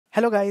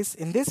Hello guys,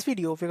 in this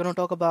video we're going to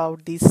talk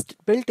about the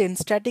built-in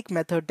static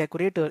method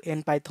decorator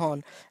in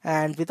Python,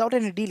 and without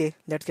any delay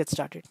let's get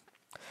started.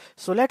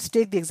 So let's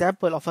take the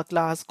example of a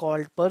class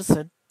called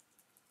person,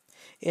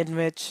 in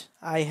which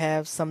I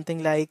have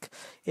something like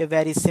a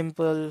very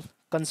simple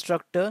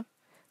constructor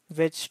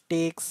which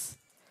takes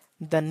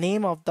the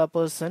name of the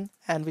person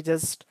and we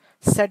just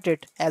set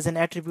it as an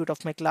attribute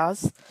of my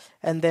class,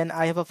 and then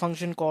I have a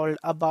function called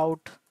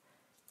about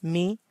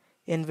me,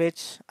 in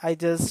which I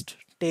just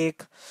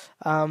take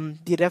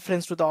the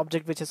reference to the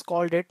object which is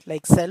called it,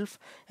 like self,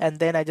 and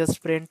then I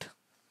just print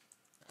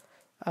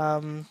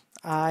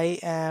I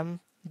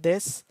am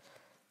this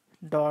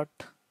dot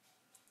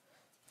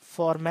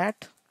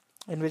format,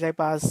 in which I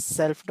pass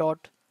self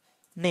dot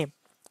name.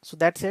 So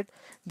that's it.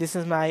 This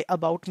is my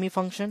about me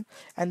function,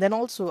 and then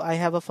also I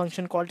have a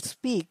function called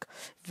speak,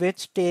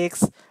 which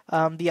takes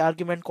the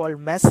argument called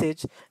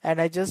message,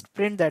 and I just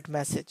print that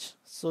message.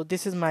 So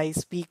this is my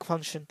speak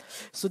function.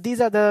 So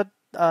these are the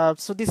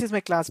so this is my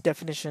class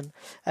definition.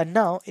 And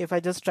now if I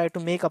just try to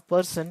make a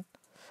person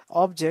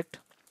object,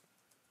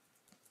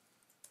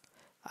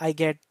 I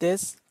get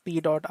this p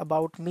dot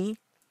about me,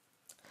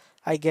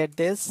 I get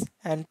this,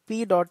 and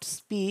p dot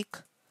speak,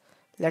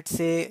 let's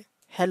say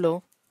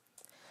hello,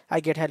 I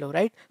get hello,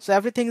 right? So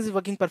everything is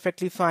working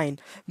perfectly fine.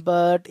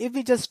 But if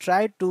we just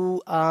try to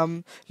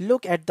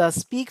look at the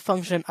speak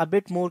function a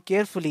bit more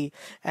carefully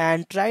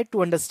and try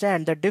to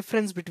understand the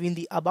difference between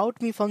the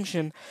about me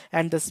function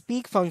and the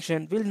speak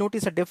function, we'll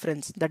notice a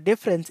difference. The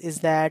difference is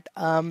that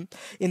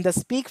in the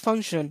speak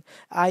function,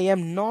 I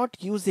am not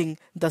using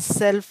the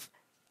self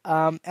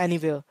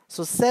anywhere.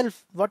 So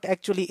self, what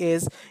actually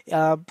is,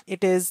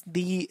 it is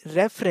the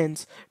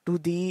reference to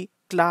the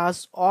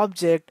class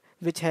object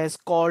which has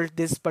called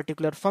this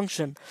particular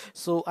function.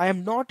 So I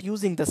am not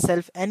using the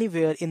self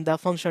anywhere in the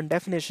function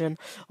definition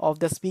of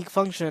the speak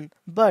function,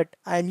 but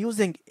I am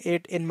using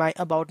it in my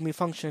about me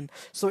function.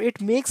 So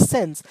it makes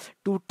sense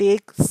to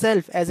take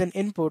self as an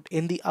input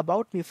in the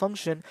about me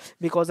function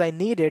because I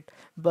need it.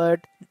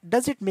 But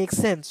does it make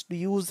sense to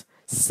use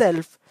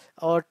self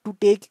or to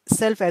take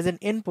self as an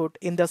input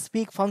in the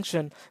speak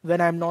function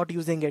when I'm not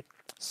using it?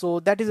 So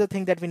that is the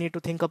thing that we need to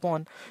think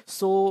upon.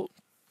 So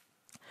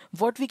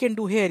what we can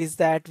do here is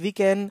that we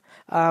can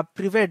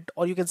prevent,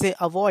 or you can say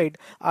avoid,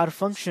 our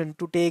function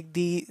to take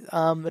the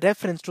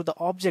reference to the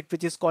object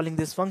which is calling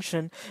this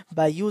function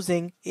by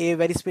using a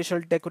very special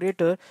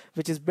decorator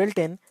which is built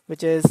in,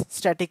 which is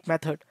static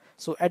method.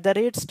 So at the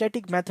rate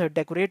static method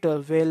decorator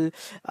will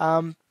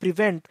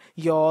prevent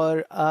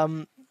your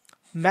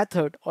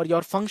method or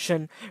your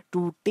function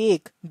to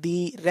take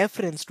the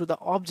reference to the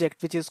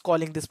object which is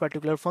calling this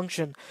particular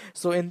function.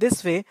 So in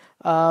this way,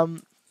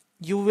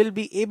 you will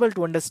be able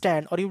to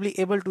understand, or you will be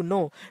able to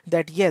know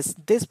that yes,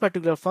 this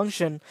particular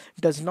function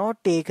does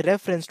not take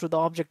reference to the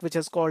object which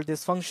has called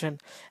this function.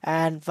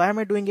 And why am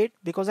I doing it?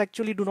 Because I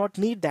actually do not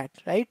need that,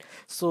 right?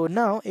 So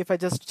now if I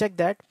just check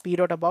that p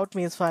dot about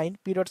me is fine,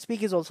 p dot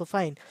speak is also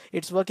fine,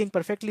 it's working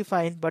perfectly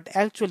fine, but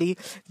actually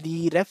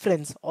the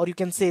reference, or you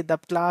can say the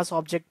class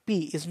object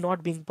p, is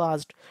not being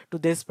passed to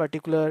this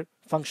particular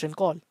function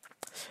call.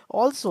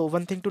 Also,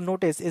 one thing to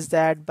notice is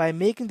that by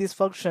making this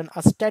function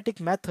a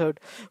static method,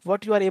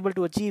 what you are able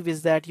to achieve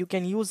is that you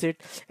can use it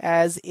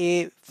as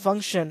a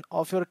function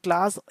of your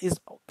class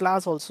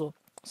also.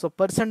 So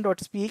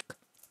person.speak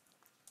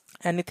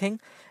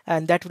anything,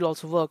 and that will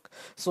also work.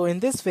 So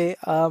in this way,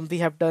 we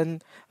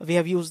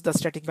have used the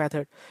static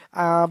method.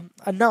 And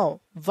now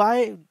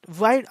why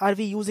are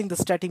we using the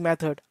static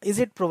method? Is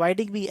it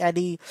providing me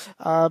any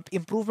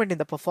improvement in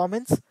the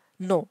performance?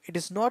 No, it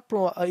is not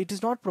it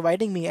is not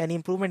providing me any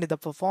improvement in the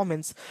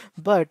performance,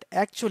 but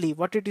actually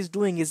what it is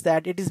doing is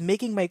that it is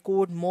making my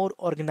code more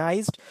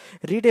organized,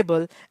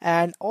 readable,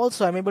 and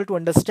also I'm able to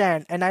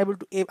understand, and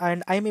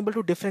I'm able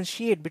to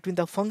differentiate between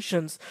the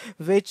functions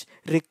which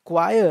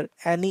require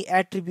any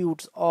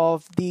attributes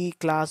of the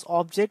class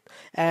object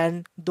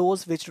and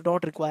those which do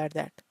not require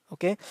that.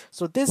 Okay,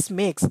 so this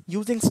makes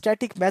using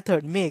static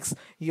method makes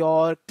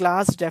your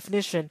class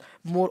definition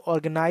more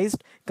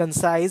organized,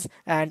 concise,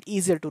 and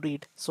easier to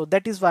read. So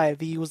that is why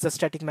we use the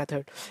static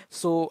method.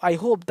 So I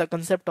hope the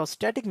concept of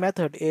static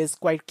method is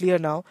quite clear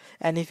now,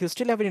 and if you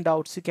still have any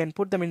doubts, you can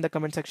put them in the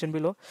comment section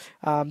below.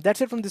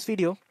 That's it from this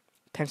video.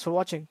 Thanks for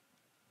watching.